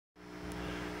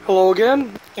Hello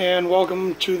again, and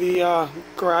welcome to the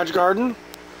garage garden.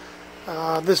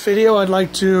 This video I'd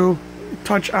like to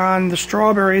touch on the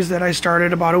strawberries that I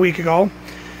started about a week ago.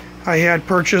 I had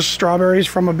purchased strawberries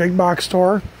from a big box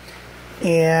store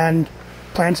and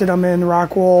planted them in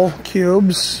rock wool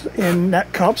cubes in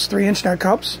net cups, 3-inch net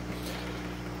cups,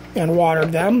 and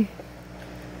watered them.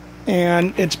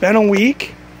 And it's been a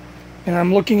week, and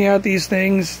I'm looking at these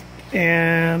things,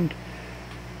 and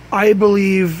I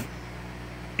believe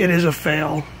it is a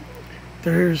fail.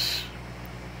 There's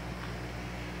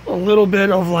a little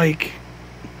bit of like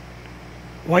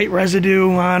white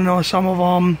residue on some of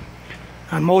them,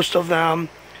 on most of them.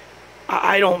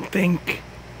 I don't think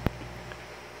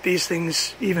these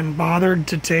things even bothered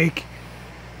to take,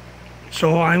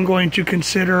 so I'm going to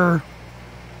consider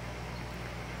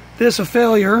this a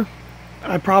failure.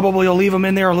 I probably will leave them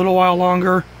in there a little while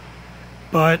longer,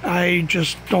 but I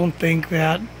just don't think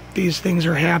that these things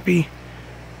are happy,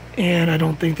 and I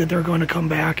don't think that they're going to come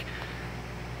back.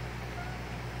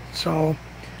 So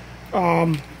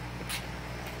on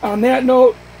that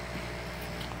note,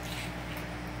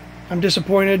 I'm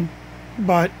disappointed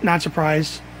but not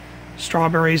surprised.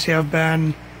 Strawberries have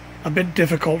been a bit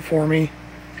difficult for me,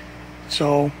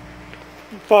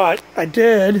 but I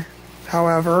did,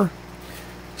 however,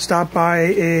 stop by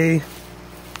a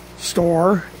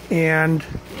store, and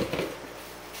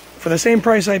for the same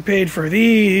price I paid for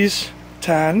these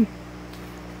 10,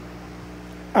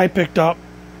 I picked up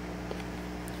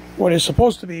what is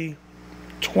supposed to be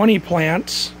 20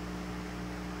 plants,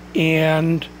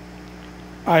 and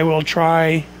I will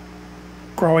try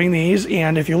growing these.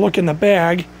 And if you look in the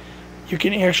bag, you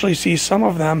can actually see some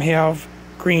of them have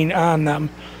green on them,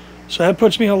 so that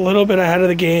puts me a little bit ahead of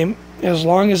the game, as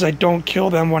long as I don't kill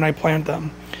them when I plant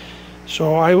them.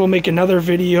 So I will make another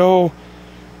video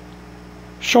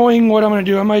showing what I'm going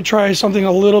to do. I might try something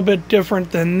a little bit different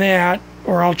than that,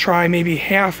 or I'll try maybe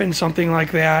half in something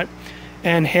like that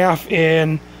and half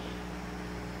in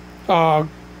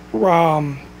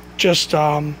just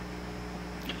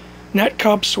net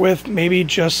cups with maybe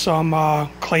just some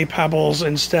clay pebbles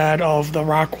instead of the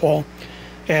rock wool,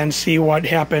 and see what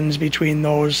happens between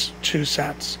those two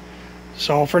sets.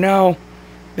 So for now,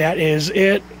 that is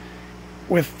it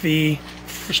with the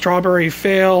strawberry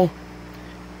fail.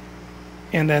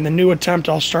 And then the new attempt,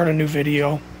 I'll start a new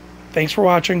video. Thanks for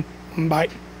watching. Bye.